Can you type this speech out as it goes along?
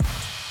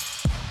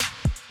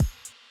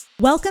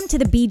Welcome to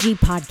the BG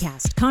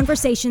Podcast,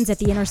 conversations at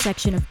the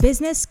intersection of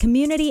business,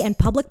 community, and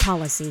public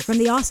policy from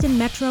the Austin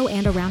Metro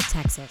and around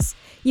Texas.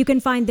 You can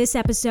find this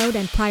episode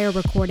and prior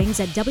recordings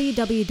at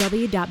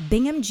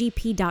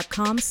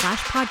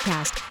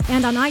www.binghamgp.com/podcast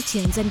and on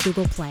iTunes and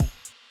Google Play.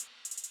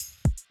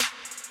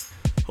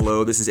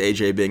 Hello, this is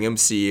AJ Bingham,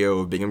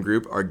 CEO of Bingham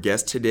Group. Our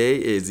guest today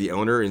is the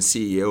owner and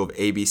CEO of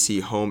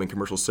ABC Home and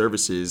Commercial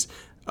Services,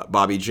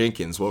 Bobby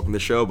Jenkins. Welcome to the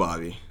show,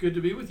 Bobby. Good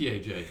to be with you,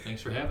 AJ.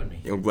 Thanks for having me.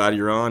 I'm glad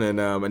you're on,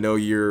 and I know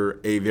you're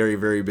a very,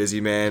 very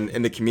busy man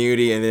in the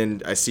community, and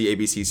then I see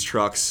ABC's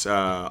trucks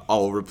all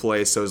over the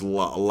place, so there's a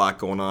lot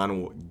going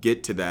on. We'll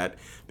get to that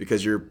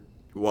because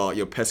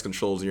pest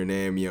control is your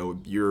name.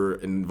 You're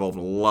involved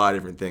in a lot of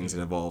different things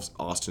that involves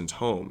Austin's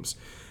homes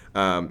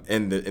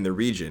in the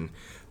region.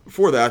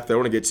 Before that, though, I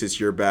want to get to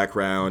your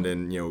background,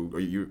 and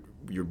you're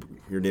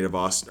native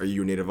Austin. Are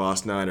you a native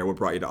Austinite, or what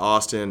brought you to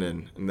Austin,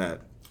 and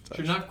that?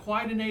 You're not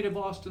quite a native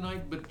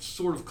Austinite, but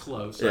sort of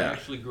close. Yeah. I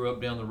actually grew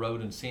up down the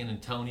road in San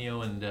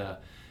Antonio, and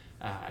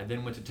I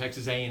then went to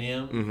Texas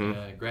A&M,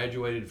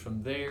 graduated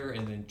from there,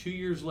 and then 2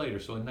 years later,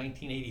 so in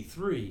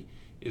 1983,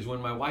 is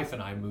when my wife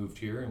and I moved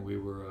here, and we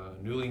were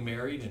newly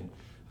married, and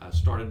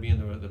started being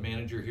the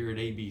manager here at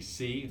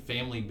ABC,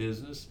 family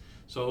business.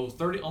 So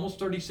almost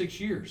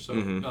 36 years. So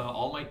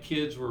all my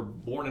kids were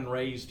born and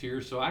raised here,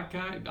 so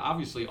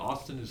obviously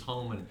Austin is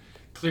home and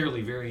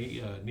clearly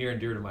very near and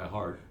dear to my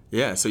heart.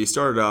 Yeah, so you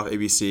started off,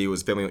 ABC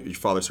was family. Your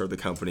father started the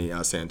company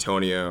out of San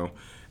Antonio,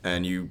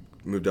 and you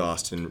moved to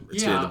Austin,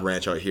 expanded the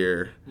branch out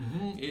here.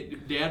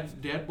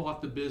 Dad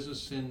bought the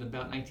business in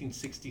about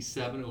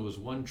 1967. It was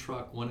one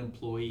truck, one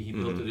employee. He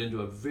built it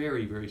into a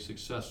very, very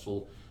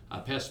successful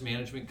pest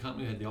management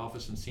company. We had the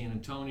office in San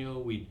Antonio.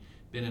 We'd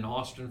been in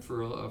Austin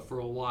for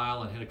a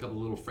while and had a couple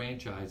of little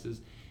franchises.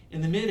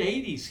 In the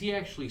mid-'80s, he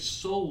actually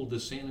sold the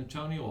San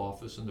Antonio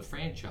office and the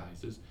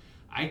franchises.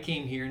 I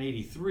came here in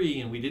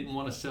 '83, and we didn't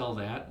want to sell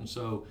that, and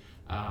so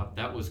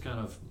that was kind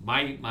of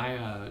my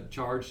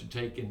charge to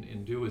take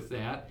and do with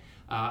that.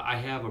 I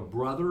have a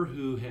brother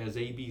who has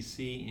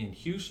ABC in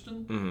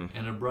Houston,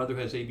 and a brother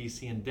who has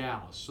ABC in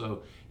Dallas.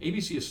 So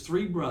ABC has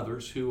three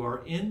brothers who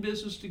are in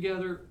business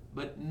together,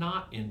 but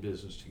not in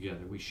business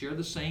together. We share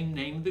the same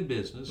name of the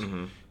business.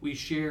 We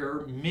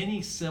share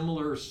many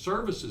similar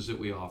services that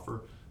we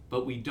offer,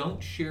 but we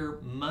don't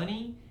share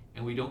money,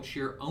 and we don't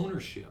share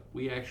ownership.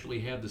 We actually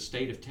have the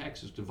state of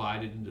Texas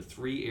divided into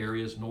three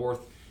areas: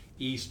 north,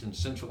 east, and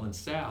central and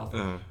south.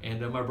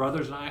 And my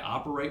brothers and I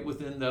operate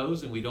within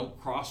those, and we don't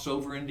cross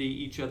over into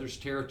each other's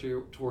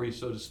territory,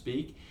 so to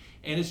speak.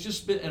 And it's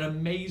just been an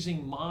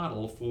amazing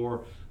model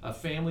for a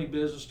family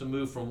business to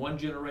move from one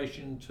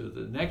generation to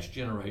the next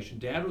generation.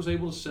 Dad was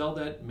able to sell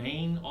that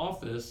main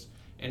office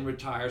and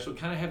retire, so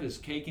kind of have his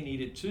cake and eat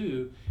it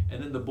too.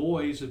 And then the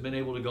boys have been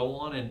able to go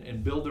on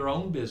and build their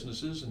own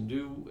businesses and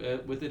do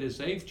with it as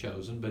they've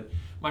chosen. But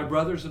my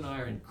brothers and I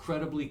are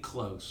incredibly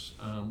close.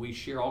 We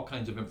share all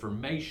kinds of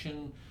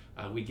information.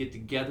 We get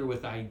together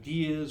with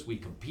ideas. We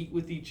compete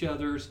with each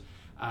other's.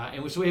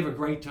 And so we have a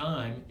great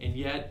time. And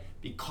yet,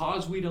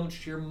 because we don't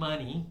share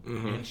money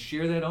and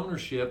share that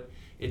ownership,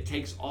 it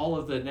takes all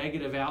of the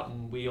negative out,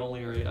 and we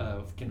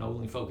can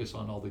only focus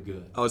on all the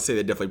good. I would say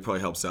that definitely probably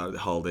helps out at the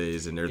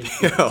holidays and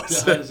everything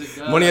else. It does.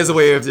 Money has a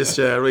way of just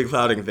really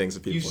clouding things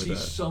with people. You see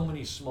so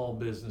many small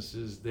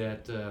businesses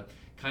that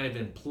kind of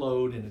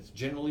implode, and it's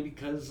generally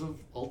because of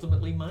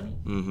ultimately money.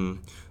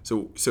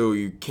 So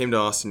you came to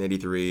Austin in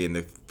 '83, and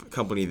the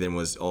company then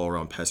was all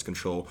around pest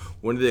control.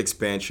 When did the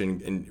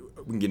expansion, and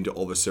we can get into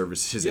all the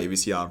services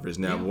ABC offers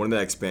now, but when did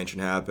that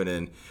expansion happen?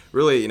 And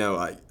really,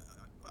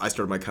 I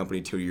started my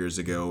company 2 years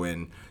ago,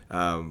 and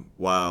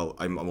while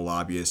I'm a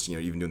lobbyist,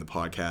 even doing the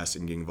podcast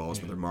and getting involved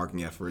with their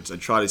marketing efforts, I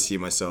try to see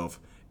myself,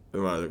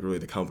 really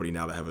the company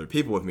now that I have other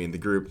people with me in the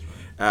group,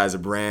 as a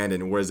brand,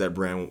 and where's that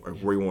brand,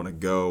 where you want to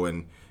go.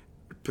 And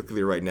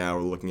particularly right now,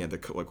 we're looking at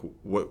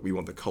what we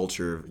want the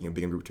culture of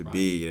Bingham Group to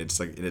be, and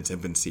it's like in its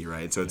infancy,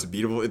 right? So it's a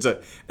beautiful. And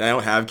I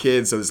don't have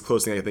kids, so this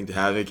close thing I think to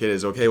having a kid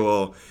is okay.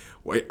 Well,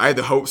 I had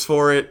the hopes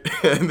for it,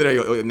 and then I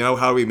know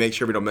how do we make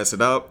sure we don't mess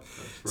it up.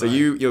 So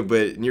but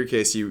in your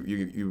case,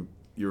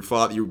 your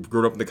father, you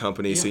grew up in the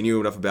company, so you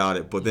knew enough about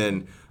it. But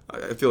then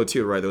I feel it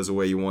too, right? That was the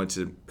way you wanted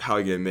to. How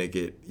are you gonna make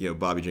it,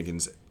 Bobby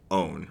Jenkins'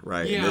 own,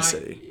 right, in this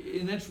city?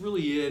 And that's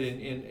really it.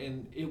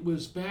 And it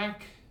was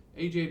back,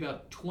 AJ,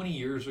 about 20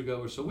 years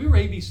ago or so. We were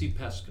ABC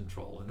Pest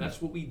Control, and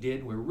that's what we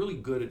did. We were really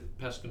good at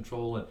pest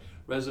control and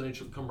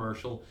residential,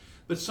 commercial.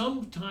 But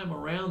sometime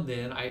around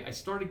then, I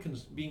started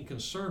being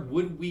concerned,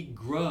 would we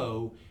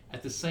grow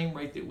at the same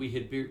rate that we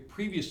had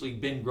previously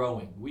been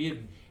growing? We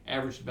had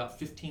averaged about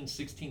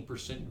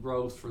 15-16%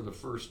 growth for the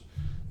first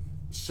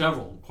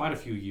quite a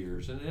few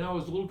years. And then I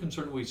was a little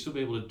concerned we'd still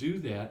be able to do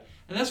that.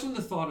 And that's when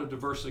the thought of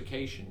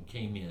diversification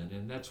came in.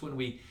 And that's when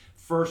we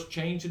first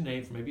changed the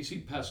name from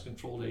ABC Pest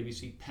Control to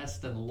ABC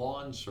Pest and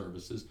Lawn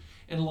Services.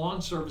 And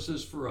lawn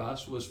services for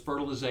us was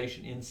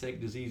fertilization, insect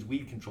disease,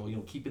 weed control,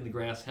 keeping the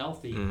grass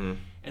healthy. And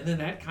then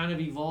that kind of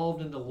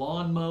evolved into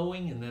lawn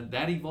mowing, and then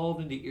that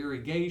evolved into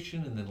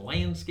irrigation, and then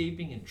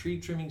landscaping and tree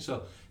trimming.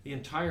 So the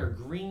entire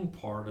green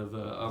part of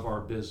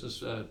our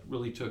business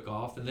really took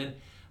off. And then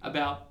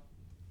about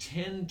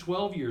 10,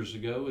 12 years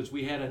ago, as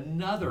we had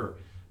another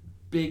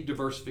big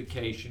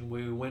diversification,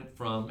 we went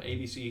from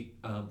ABC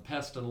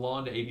Pest and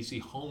Lawn to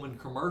ABC Home and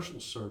Commercial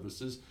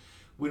Services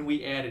when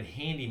we added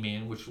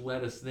Handyman, which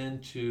led us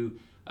then to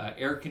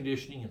air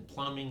conditioning and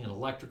plumbing and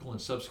electrical, and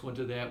subsequent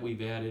to that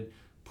we've added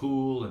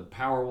pool and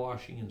power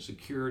washing and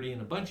security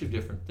and a bunch of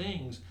different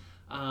things.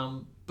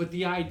 But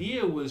the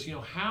idea was,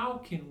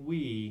 how can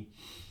we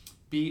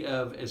be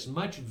of as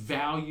much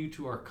value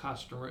to our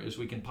customer as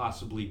we can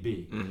possibly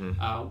be?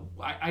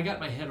 I got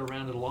my head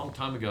around it a long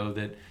time ago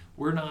that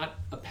we're not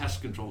a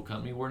pest control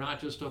company, we're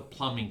not just a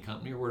plumbing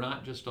company, or we're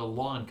not just a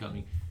lawn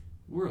company.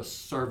 We're a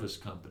service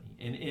company.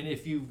 And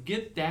if you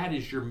get that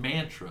as your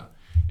mantra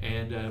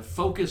and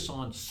focus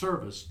on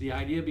service, the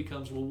idea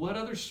becomes, well, what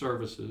other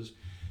services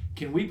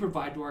can we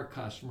provide to our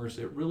customers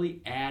that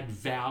really add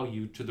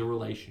value to the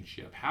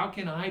relationship? How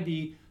can I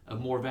be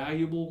more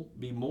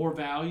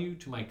value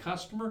to my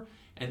customer?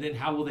 And then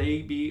how will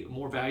they be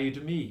more value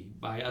to me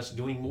by us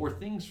doing more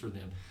things for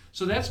them?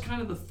 So that's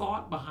kind of the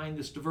thought behind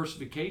this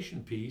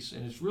diversification piece,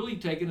 and it's really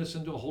taken us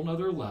into a whole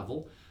nother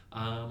level.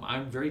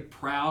 I'm very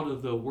proud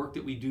of the work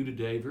that we do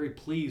today, very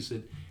pleased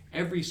that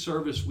every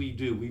service we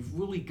do, we've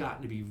really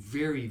gotten to be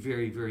very,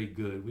 very, very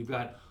good. We've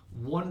got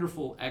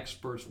wonderful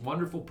experts,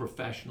 wonderful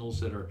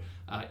professionals that are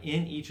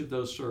in each of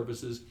those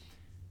services.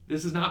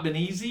 This has not been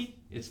easy.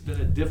 It's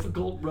been a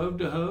difficult road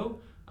to hoe,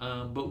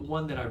 but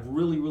one that I've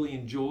really, really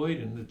enjoyed,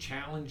 and the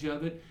challenge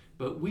of it.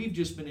 But we've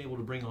just been able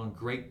to bring on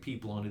great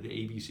people onto the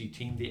ABC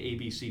team, the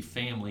ABC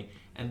family,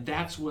 and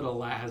that's what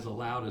has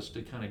allowed us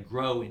to kind of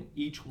grow in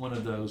each one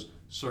of those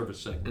service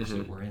segments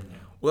that we're in now.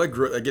 Well,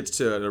 that gets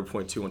to another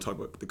point too. I want to talk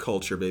about the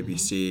culture of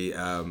ABC.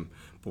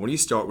 But when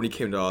you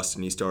came to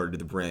Austin, you started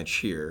the branch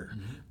here,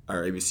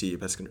 our ABC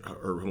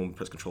Home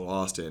Pest Control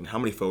Austin. How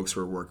many folks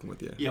were working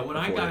with you? Yeah, when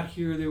I got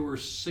here, there were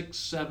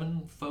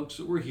 6-7 folks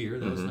that were here.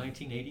 That was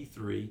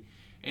 1983.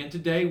 And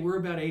today we're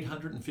about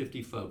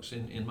 850 folks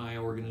in my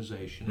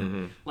organization.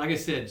 And like I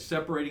said,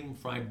 separating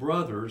my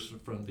brothers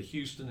from the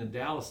Houston and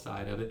Dallas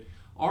side of it,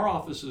 our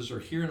offices are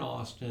here in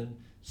Austin,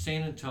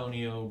 San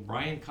Antonio,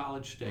 Bryan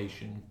College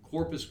Station,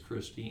 Corpus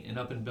Christi, and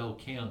up in Bell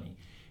County.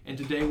 And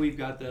today we've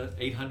got the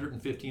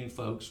 815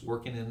 folks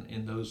working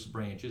in those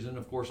branches. And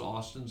of course,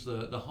 Austin's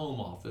the home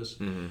office.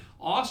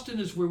 Austin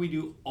is where we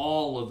do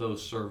all of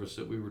those services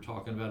that we were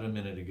talking about a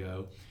minute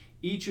ago.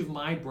 Each of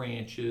my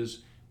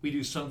branches, we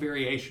do some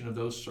variation of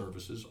those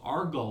services.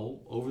 Our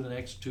goal over the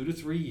next 2 to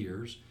 3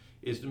 years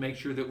is to make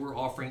sure that we're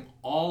offering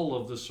all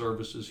of the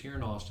services here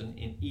in Austin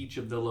in each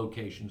of the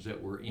locations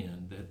that we're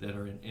in, that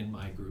are in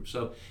my group.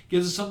 So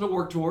gives us something to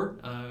work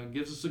toward,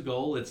 gives us a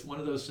goal. It's one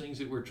of those things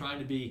that we're trying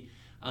to be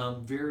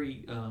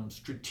very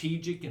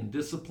strategic and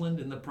disciplined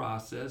in the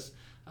process.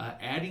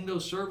 Adding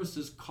those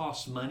services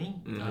costs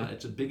money.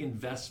 It's a big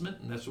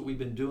investment, and that's what we've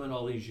been doing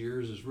all these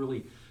years, is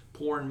really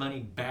pouring money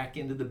back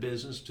into the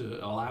business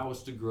to allow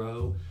us to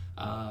grow.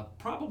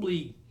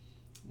 Probably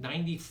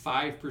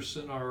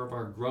 95% of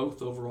our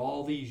growth over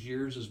all these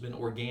years has been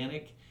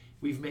organic.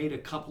 We've made a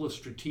couple of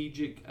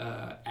strategic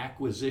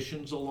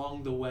acquisitions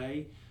along the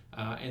way,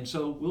 and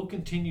so we'll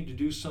continue to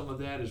do some of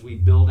that as we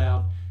build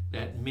out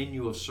that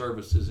menu of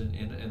services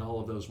in all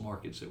of those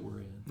markets that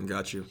we're in.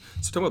 Got you.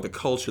 So talking about the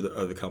culture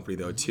of the company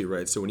though too,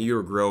 right? So when you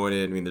were growing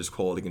it, there's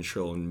quality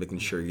control and making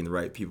sure you're getting the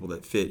right people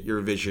that fit your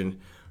vision,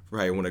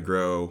 right? You want to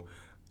grow.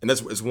 And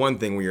it's one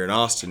thing when you're in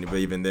Austin, but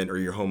even then, or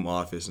your home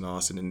office in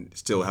Austin, and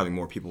still having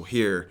more people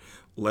here,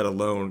 let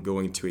alone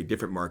going to a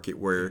different market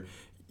where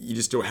you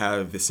just don't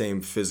have the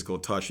same physical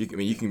touch. You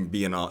can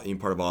be in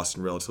part of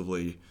Austin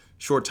relatively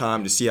short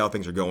time to see how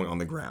things are going on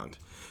the ground.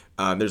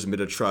 There's a bit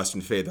of trust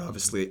and faith,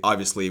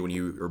 obviously, when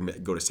you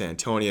go to San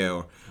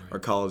Antonio or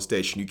College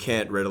Station, you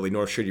can't readily,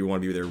 nor should you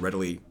want to be there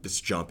readily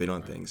just jump in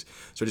on things.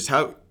 So just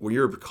when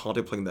you're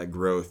contemplating that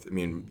growth,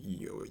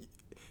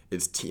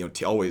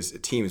 it's always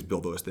teams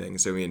build those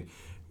things. So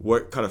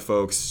what kind of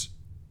folks,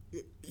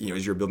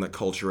 as you're building that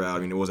culture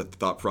out, what was that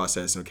thought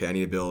process? Okay, I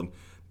need to build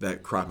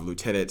that crop of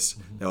lieutenants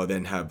that will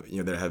then have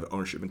that have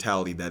ownership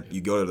mentality, that you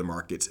go to the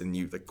markets and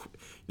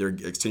they're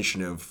an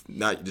extension of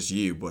not just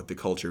you but the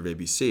culture of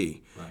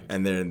ABC, right.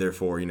 And then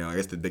therefore I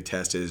guess the big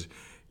test is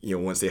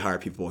once they hire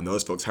people and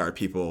those folks hire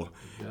people,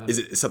 is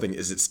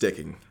it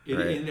sticking?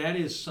 Right? And that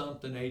is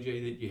something, AJ,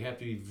 that you have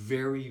to be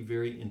very,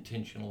 very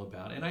intentional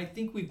about. And I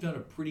think we've done a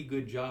pretty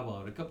good job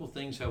on it. A couple of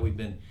things how we've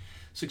been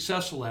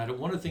successful at it.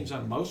 One of the things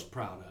I'm most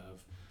proud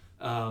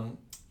of,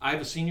 I have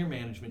a senior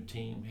management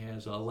team,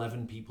 has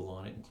 11 people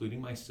on it,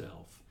 including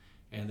myself.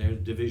 and they're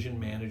division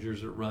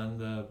managers that run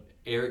the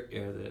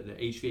the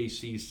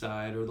HVAC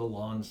side or the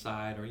lawn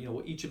side, or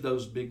each of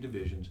those big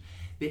divisions.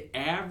 The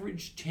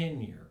average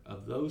tenure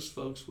of those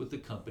folks with the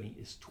company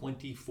is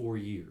 24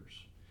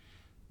 years.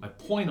 My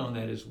point on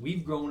that is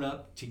we've grown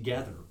up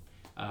together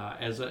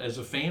as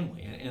a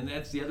family, and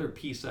that's the other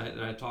piece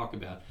that I talk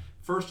about.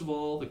 First of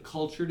all, the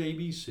culture at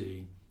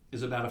ABC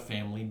is about a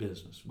family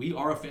business. We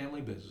are a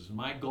family business. And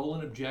my goal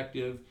and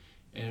objective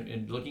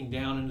and looking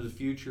down into the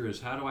future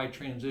is, how do I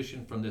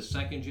transition from this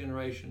second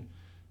generation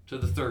to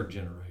the third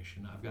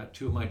generation? I've got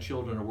 2 of my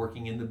children are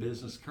working in the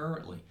business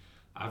currently.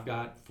 I've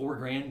got 4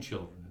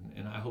 grandchildren,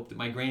 and I hope that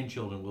my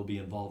grandchildren will be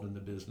involved in the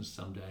business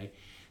someday.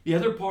 The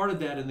other part of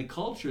that in the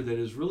culture that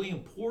is really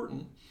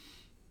important,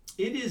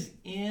 it is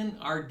in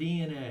our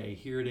DNA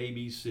here at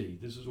ABC.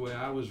 This is the way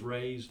I was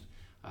raised.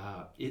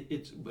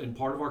 It's and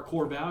part of our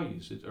core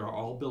values are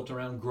all built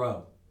around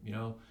grow.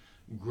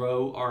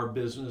 Grow our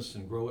business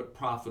and grow it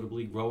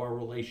profitably, grow our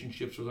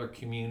relationships with our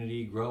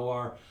community, grow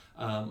our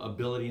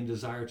ability and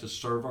desire to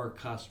serve our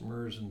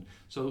customers. And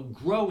so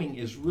growing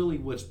is really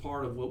what's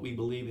part of what we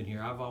believe in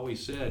here. I've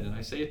always said, and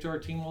I say it to our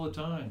team all the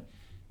time,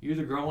 you're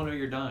either growing or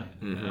you're dying.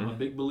 Mm-hmm. And I'm a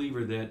big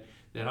believer that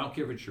I don't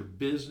care if it's your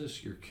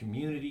business, your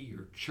community,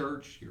 your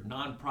church, your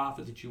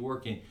nonprofit that you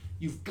work in,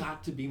 you've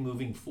got to be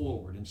moving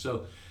forward. And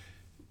so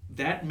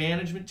that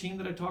management team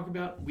that I talk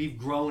about, we've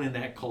grown in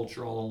that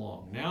culture all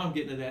along. Now I'm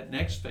getting to that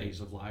next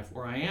phase of life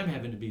where I am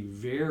having to be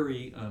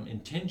very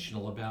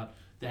intentional about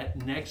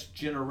that next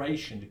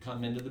generation to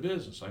come into the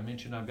business. I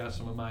mentioned I've got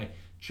some of my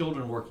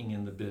children working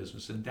in the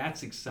business, and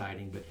that's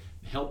exciting, but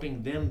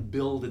helping them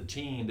build a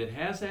team that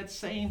has that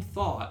same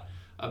thought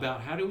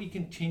about how do we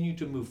continue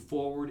to move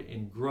forward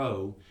and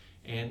grow,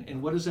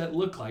 and what does that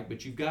look like?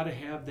 But you've got to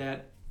have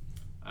that,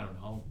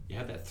 you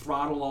have that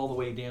throttle all the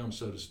way down,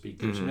 so to speak.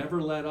 There's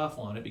never let off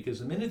on it, because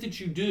the minute that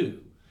you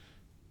do,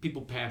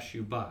 people pass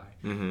you by.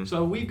 Mm-hmm.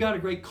 So we've got a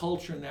great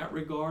culture in that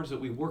regards,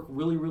 that we work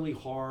really, really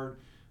hard,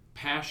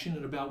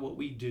 passionate about what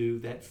we do.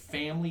 That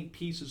family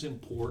piece is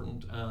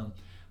important.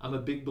 I'm a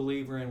big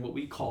believer in what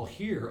we call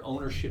here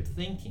ownership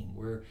thinking,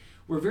 where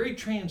we're very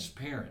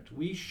transparent.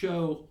 We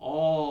show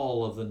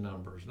all of the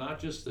numbers, not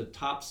just the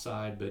top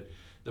side, but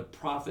the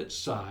profit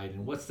side,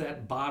 and what's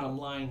that bottom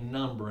line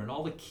number, and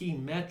all the key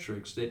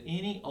metrics that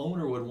any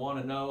owner would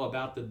want to know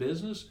about the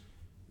business.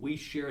 We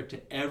share it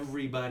to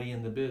everybody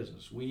in the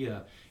business.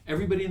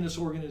 Everybody in this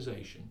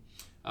organization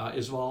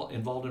is all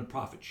involved in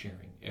profit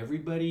sharing.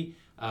 Everybody,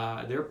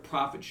 their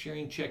profit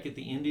sharing check at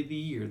the end of the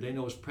year, they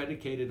know is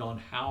predicated on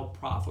how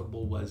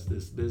profitable was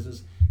this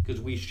business, because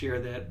we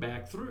share that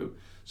back through.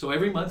 So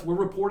every month we're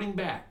reporting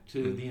back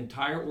to the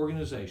entire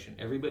organization.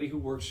 Everybody who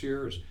works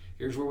here is,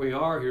 here's where we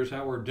are, here's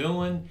how we're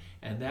doing,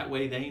 and that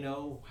way they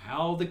know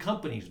how the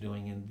company's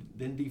doing, and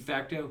then de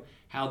facto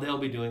how they'll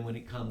be doing when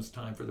it comes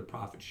time for the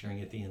profit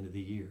sharing at the end of the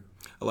year.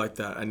 I like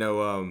that. I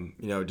know,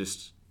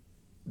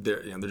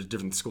 there's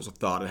different schools of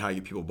thought on how you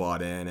get people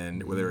bought in,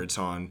 and whether it's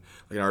on,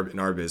 like in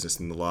our business,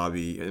 in the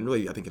lobby, and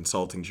really I think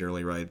consulting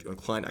generally, right,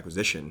 client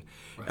acquisition.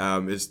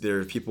 Right. There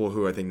are people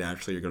who I think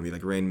naturally are going to be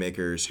like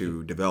rainmakers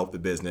who develop the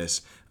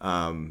business,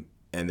 and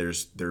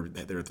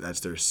that's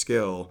their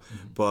skill,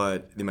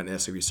 but they might not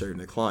necessarily be serving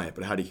the client.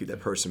 But how do you keep that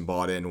person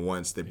bought in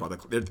once they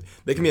bought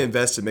they can be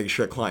invested, making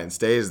sure the client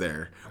stays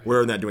there, where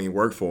they're not doing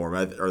work for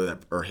them,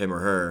 or him or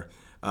her.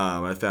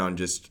 I found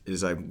just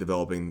as I'm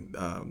developing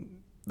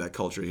that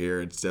culture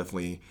here, it's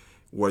definitely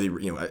whether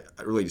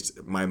I really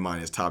just, my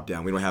mind is top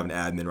down. We don't have an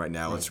admin right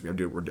now. Right. I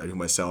do it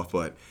myself,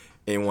 but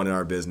anyone in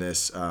our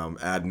business,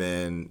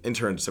 admin,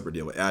 intern, separate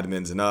deal, but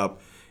admins and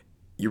up.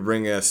 You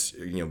bring us,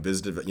 you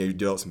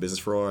develop some business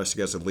for us.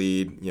 You guys a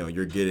lead.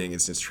 You're getting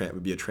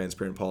would be a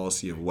transparent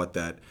policy of what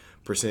that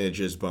percentage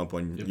is bump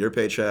on your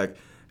paycheck.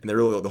 And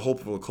the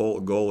whole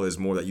goal is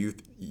more that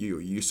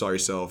you saw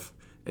yourself,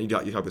 and you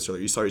talked about this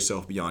earlier. You saw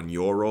yourself beyond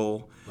your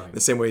role. Right. In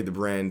the same way, the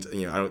brand.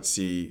 I don't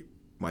see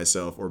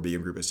myself or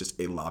BM Group as just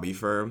a lobby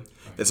firm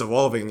that's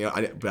evolving.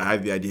 But I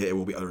have the idea it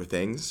will be other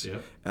things.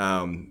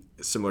 Yeah.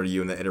 Similar to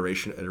you in the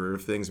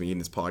iterative things. I mean, in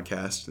this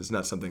podcast, it's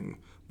not something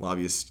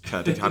lobbyists kind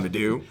of take time to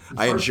do.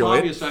 I enjoy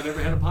it. First lobbyist I've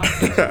ever had a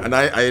podcast. And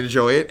I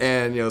enjoy it.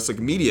 And it's like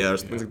media or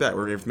things like that.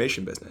 We're an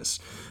information business.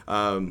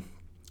 The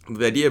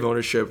idea of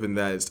ownership and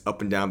that it's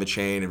up and down the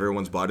chain, if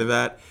everyone's bought into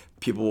that,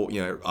 people,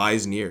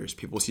 eyes and ears.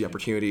 People see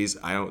opportunities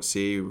I don't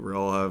see. We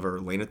all have our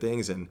lane of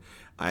things, and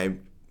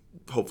I'm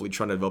hopefully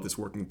trying to develop this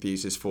working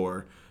thesis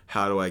for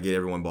how do I get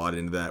everyone bought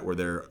into that, where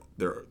they're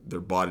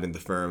bought into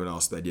the firm, and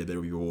also the idea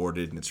they'll be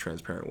rewarded in its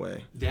transparent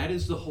way. That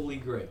is the holy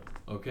grail,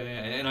 okay?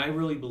 And I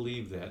really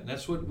believe that. And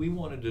that's what we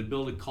wanted to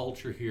build a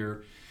culture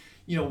here.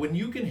 When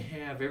you can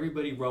have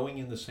everybody rowing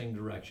in the same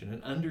direction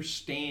and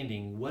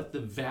understanding what the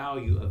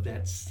value of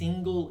that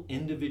single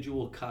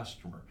individual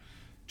customer.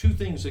 Two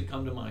things that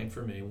come to mind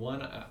for me.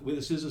 One,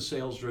 this is a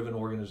sales-driven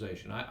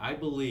organization. I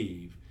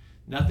believe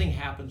nothing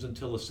happens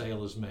until a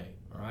sale is made,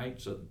 all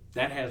right? So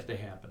that has to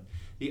happen.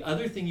 The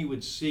other thing you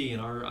would see in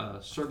our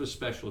service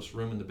specialist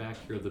room in the back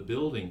here of the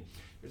building,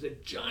 there's a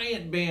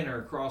giant banner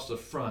across the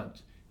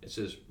front It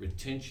says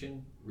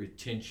retention,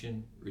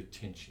 retention,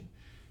 retention.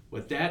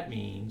 What that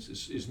means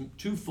is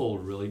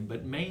twofold, really,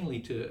 but mainly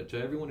to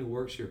everyone who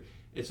works here,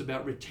 it's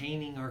about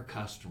retaining our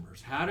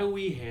customers. How do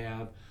we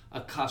have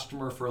a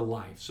customer for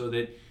life so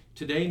that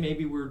today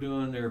maybe we're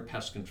doing their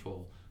pest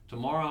control.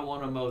 Tomorrow I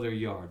want to mow their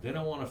yard. Then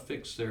I want to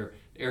fix their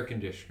air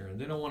conditioner. And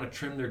then I want to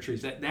trim their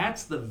trees.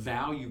 That's the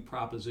value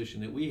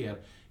proposition that we have.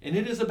 And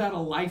it is about a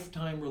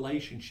lifetime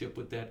relationship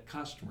with that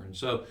customer. And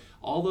so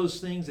all those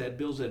things, that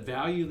builds that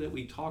value that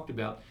we talked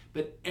about.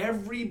 But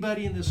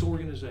everybody in this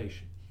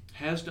organization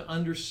has to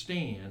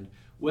understand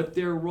what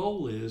their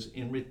role is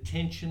in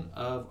retention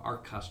of our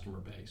customer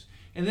base.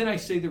 And then I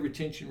say the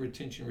retention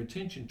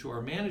to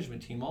our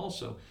management team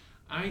also.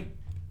 I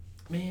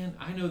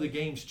know the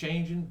game's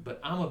changing, but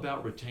I'm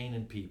about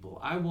retaining people.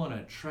 I want to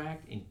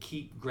attract and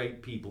keep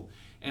great people.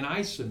 And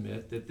I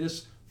submit that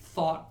this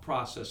thought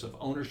process of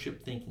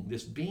ownership thinking,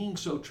 this being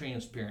so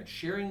transparent,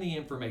 sharing the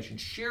information,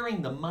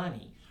 sharing the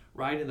money,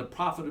 right, and the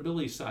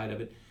profitability side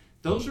of it,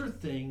 those are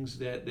things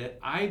that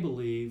I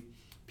believe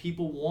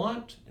people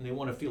want and they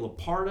want to feel a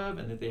part of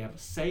and that they have a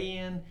say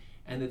in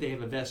and that they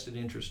have a vested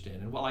interest in.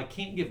 And while I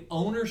can't give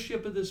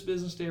ownership of this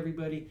business to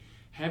everybody,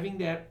 having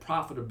that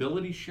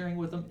profitability sharing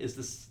with them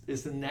is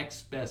the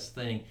next best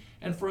thing.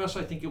 And for us,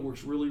 I think it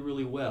works really,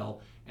 really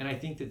well. And I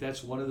think that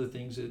that's one of the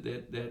things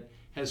that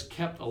has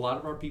kept a lot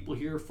of our people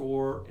here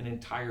for an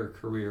entire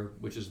career,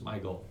 which is my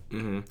goal.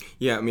 Mm-hmm.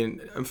 Yeah, I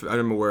mean,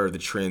 I'm aware of the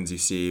trends you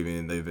see. I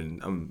mean, they've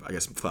been, I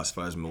guess,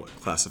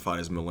 classified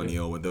as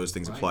millennial, but those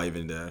things apply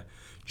even to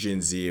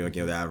Gen Z. Like,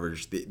 the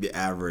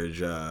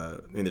average. I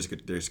mean,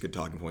 there's good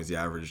talking points. The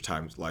average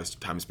time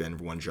span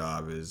for one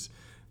job is,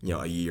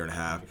 a year and a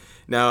half.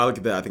 Now, I look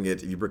at that. I think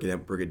if you break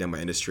it down by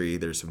industry,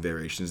 there's some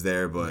variations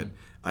there. But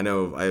I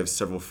know I have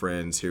several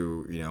friends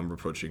who, I'm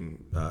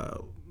approaching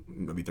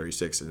maybe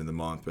 36 in the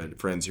month, but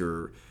friends who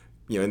are,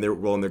 in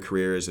their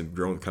careers and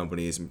growing with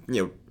companies,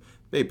 and,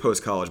 maybe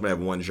post college might have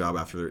one job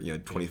after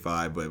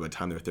 25, but by the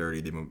time they're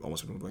 30, they've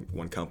almost been with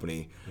one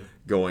company,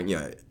 going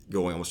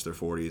almost to their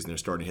 40s, and they're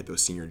starting to hit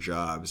those senior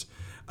jobs.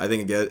 I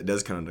think it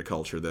does come into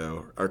culture,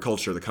 though, our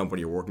culture, the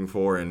company you're working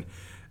for, and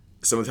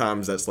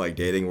sometimes that's like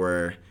dating,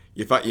 where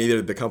you find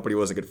either the company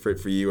wasn't a good fit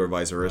for you or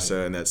vice versa,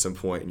 and at some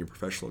point in your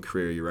professional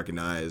career, you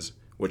recognize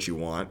what you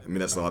want. I mean,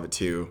 that's a lot of it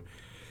too.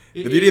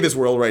 The beauty of this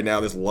world right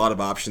now, there's a lot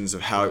of options of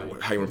how you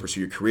want to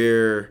pursue your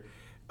career,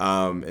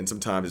 and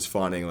sometimes it's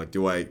finding, like, do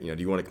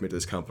you want to commit to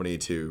this company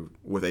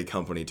with a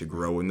company to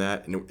grow in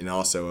that, and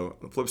also on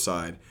the flip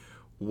side,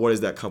 what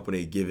is that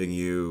company giving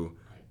you,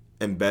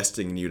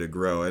 investing in you to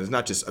grow? And it's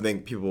not just, I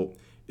think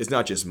it's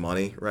not just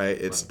money, right?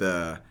 It's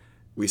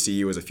we see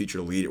you as a future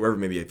leader, wherever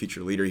maybe a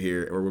future leader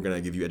here, and we're going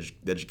to give you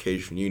the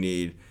education you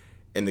need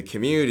in the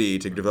community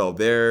to develop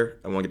there.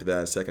 I want to get to that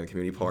in a second, the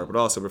community part, but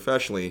also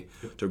professionally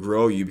to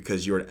grow you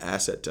because you're an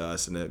asset to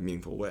us in a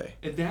meaningful way.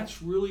 And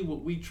that's really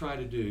what we try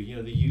to do.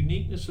 The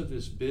uniqueness of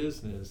this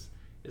business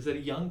is that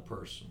a young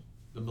person,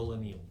 the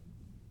millennial,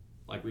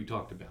 like we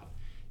talked about,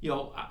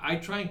 I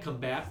try and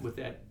combat with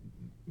that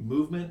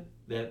movement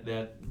that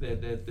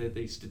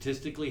they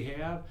statistically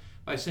have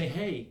by saying,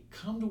 hey,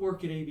 come to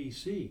work at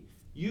ABC.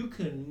 You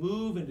can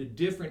move into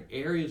different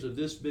areas of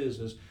this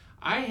business.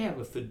 I have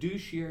a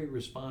fiduciary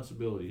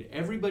responsibility to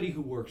everybody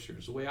who works here,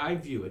 is the way I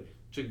view it,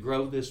 to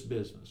grow this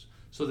business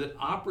so that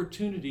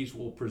opportunities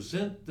will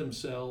present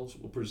themselves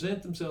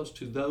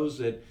to those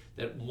that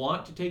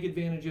want to take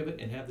advantage of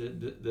it and have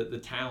the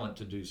talent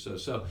to do so.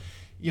 So,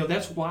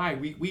 that's why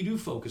we do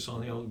focus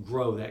on,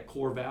 grow that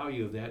core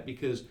value of that,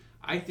 because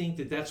I think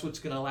that's what's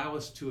going to allow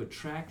us to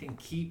attract and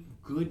keep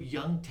good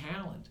young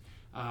talent.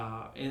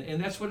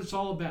 And that's what it's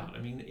all about. I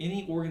mean,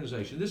 any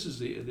organization, this is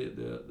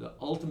the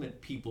ultimate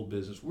people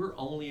business. We're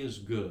only as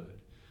good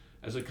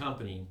as a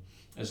company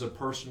as a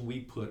person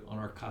we put on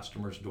our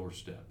customer's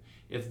doorstep.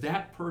 If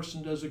that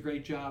person does a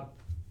great job,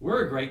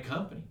 we're a great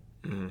company.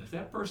 Mm-hmm. If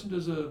that person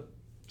does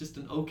just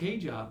an okay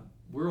job,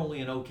 we're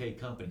only an okay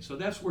company. So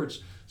that's where it's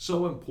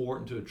so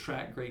important to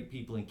attract great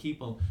people and keep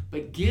them,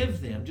 but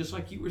give them, just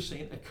like you were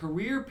saying, a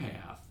career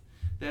path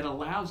that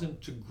allows them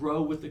to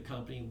grow with the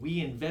company.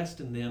 We invest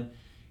in them.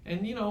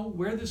 And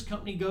where this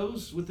company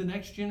goes with the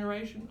next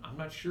generation, I'm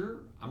not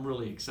sure. I'm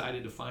really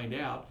excited to find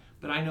out.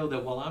 But I know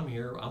that while I'm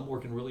here, I'm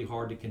working really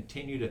hard to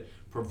continue to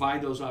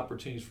provide those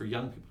opportunities for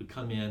young people to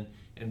come in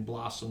and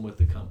blossom with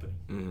the company.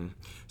 Mm-hmm.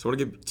 So I want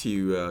to get to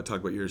you,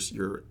 talk about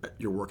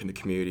your work in the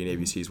community and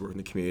ABC's work in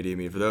the community. I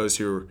mean, for those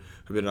who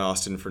have been in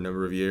Austin for a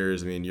number of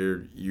years, I mean,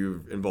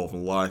 you're involved in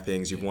a lot of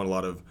things. You've won a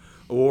lot of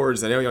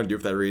awards. I know you don't do it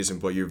for that reason,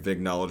 but you've been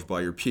acknowledged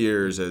by your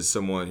peers as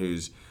someone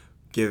who's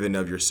given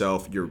of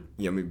yourself,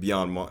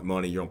 beyond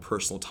money, your own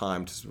personal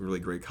time to some really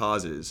great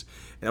causes.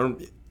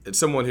 And it's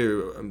someone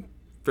who I'm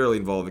fairly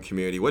involved in the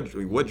community.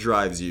 What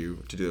drives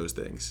you to do those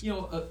things?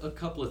 A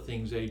couple of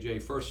things,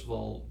 AJ. First of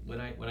all, when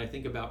I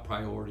think about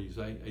priorities,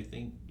 I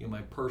think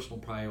my personal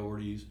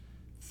priorities: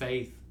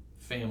 faith,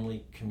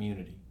 family,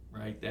 community.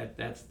 Right.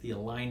 That's the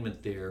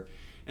alignment there.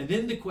 And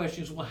then the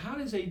question is, well, how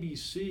does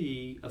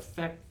ABC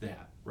affect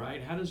that?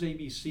 Right? How does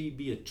ABC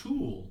be a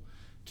tool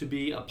to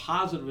be a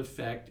positive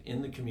effect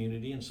in the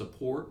community and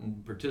support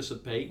and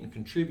participate and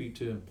contribute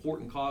to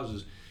important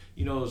causes.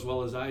 You know as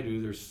well as I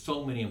do, there's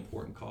so many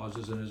important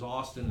causes, and as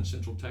Austin and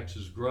Central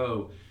Texas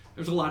grow,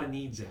 there's a lot of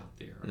needs out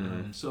there.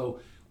 So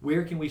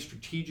where can we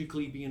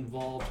strategically be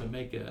involved to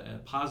make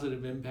a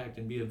positive impact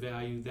and be of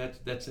value?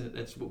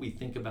 That's what we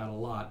think about a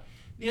lot.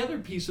 The other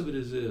piece of it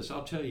is this,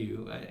 I'll tell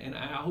you, and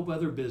I hope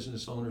other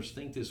business owners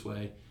think this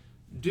way,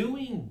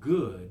 doing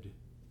good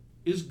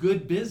is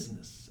good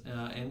business.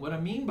 And what I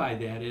mean by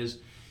that is,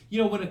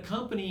 when a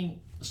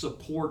company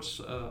supports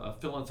a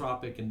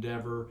philanthropic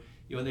endeavor,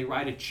 and they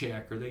write a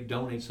check or they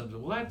donate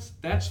something, well,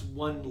 that's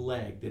one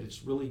leg that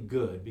it's really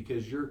good,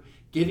 because you're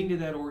giving to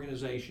that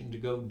organization to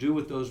go do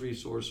with those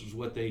resources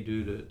what they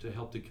do to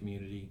help the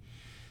community.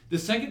 The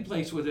second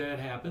place where that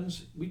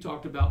happens, we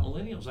talked about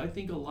millennials. I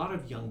think a lot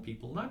of young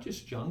people, not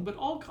just young, but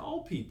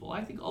all people,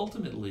 I think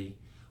ultimately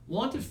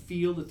want to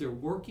feel that they're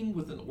working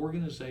with an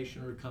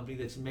organization or a company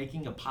that's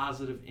making a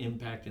positive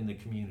impact in the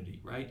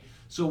community, right?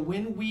 So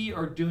when we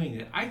are doing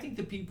that, I think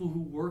the people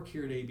who work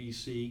here at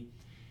ABC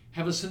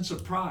have a sense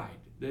of pride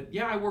that,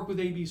 I work with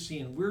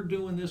ABC and we're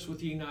doing this with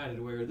the United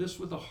Way or this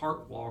with the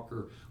Heart Walk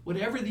or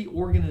whatever the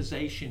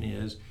organization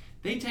is.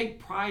 They take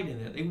pride in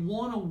it. They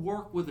want to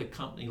work with a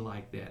company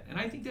like that. And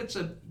I think that's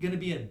going to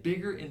be a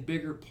bigger and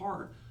bigger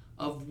part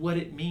of what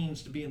it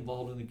means to be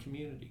involved in the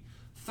community.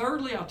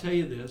 Thirdly, I'll tell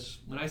you this,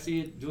 when I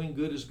see it doing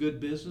good is good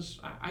business,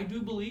 I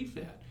do believe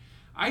that.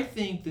 I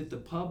think that the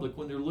public,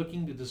 when they're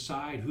looking to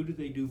decide who do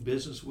they do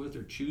business with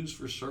or choose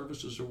for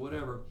services or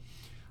whatever,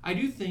 I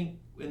do think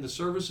in the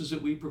services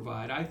that we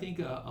provide, I think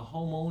a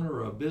homeowner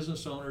or a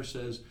business owner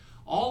says,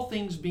 all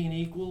things being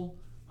equal,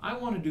 I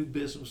want to do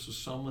business with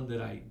someone that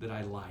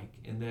I like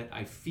and that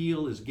I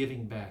feel is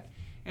giving back.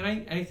 And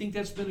I think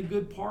that's been a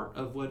good part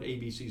of what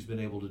ABC's been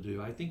able to do.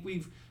 I think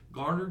we've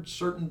garnered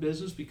certain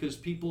business because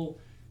people,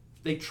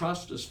 they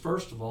trust us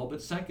first of all,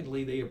 but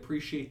secondly, they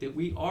appreciate that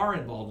we are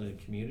involved in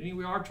the community.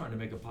 We are trying to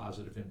make a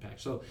positive impact.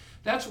 So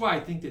that's why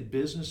I think that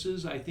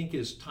businesses, I think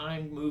as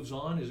time moves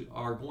on,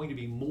 are going to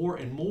be more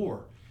and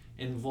more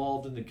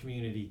involved in the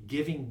community,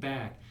 giving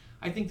back.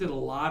 I think that a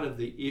lot of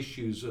the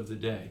issues of the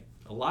day,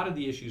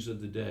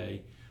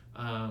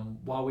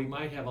 while we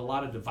might have a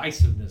lot of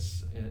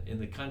divisiveness in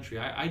the country,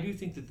 I do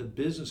think that the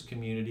business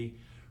community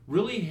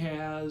really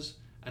has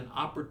an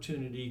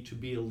opportunity to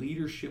be a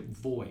leadership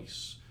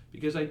voice,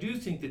 because I do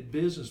think that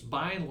business,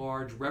 by and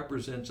large,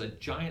 represents a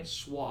giant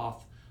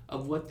swath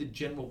of what the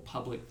general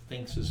public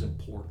thinks is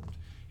important.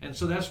 And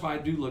so that's why I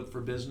do look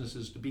for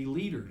businesses to be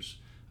leaders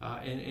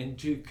and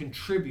to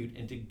contribute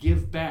and to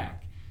give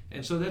back.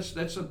 And so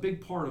that's a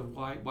big part of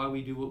why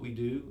we do what we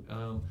do.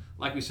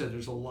 Like we said,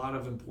 there's a lot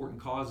of important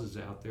causes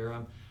out there.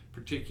 I'm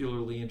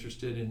particularly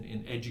interested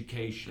in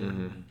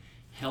education,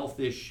 health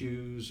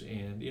issues,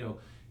 and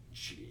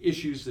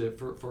issues that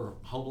for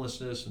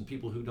homelessness and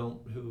people who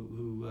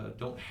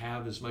don't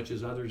have as much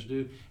as others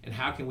do, and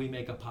how can we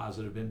make a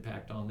positive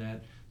impact on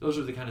that? Those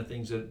are the kind of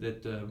things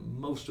that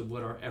most of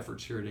what our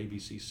efforts here at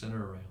ABC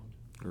center around.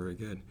 Very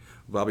good.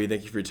 Bobby,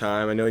 thank you for your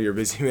time. I know you're a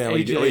busy man. Hey,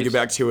 Let you get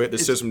back to it.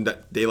 There's still some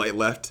daylight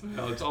left.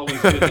 No, it's always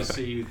good to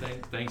see you.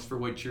 Thanks for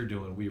what you're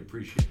doing. We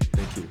appreciate it.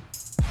 Thank you.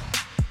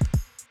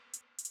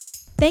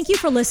 Thank you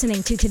for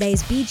listening to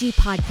today's BG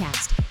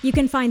Podcast. You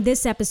can find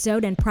this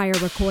episode and prior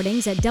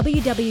recordings at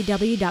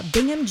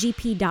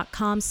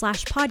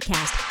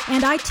www.binghamgp.com/podcast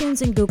and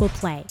iTunes and Google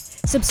Play.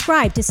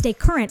 Subscribe to stay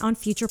current on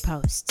future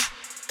posts.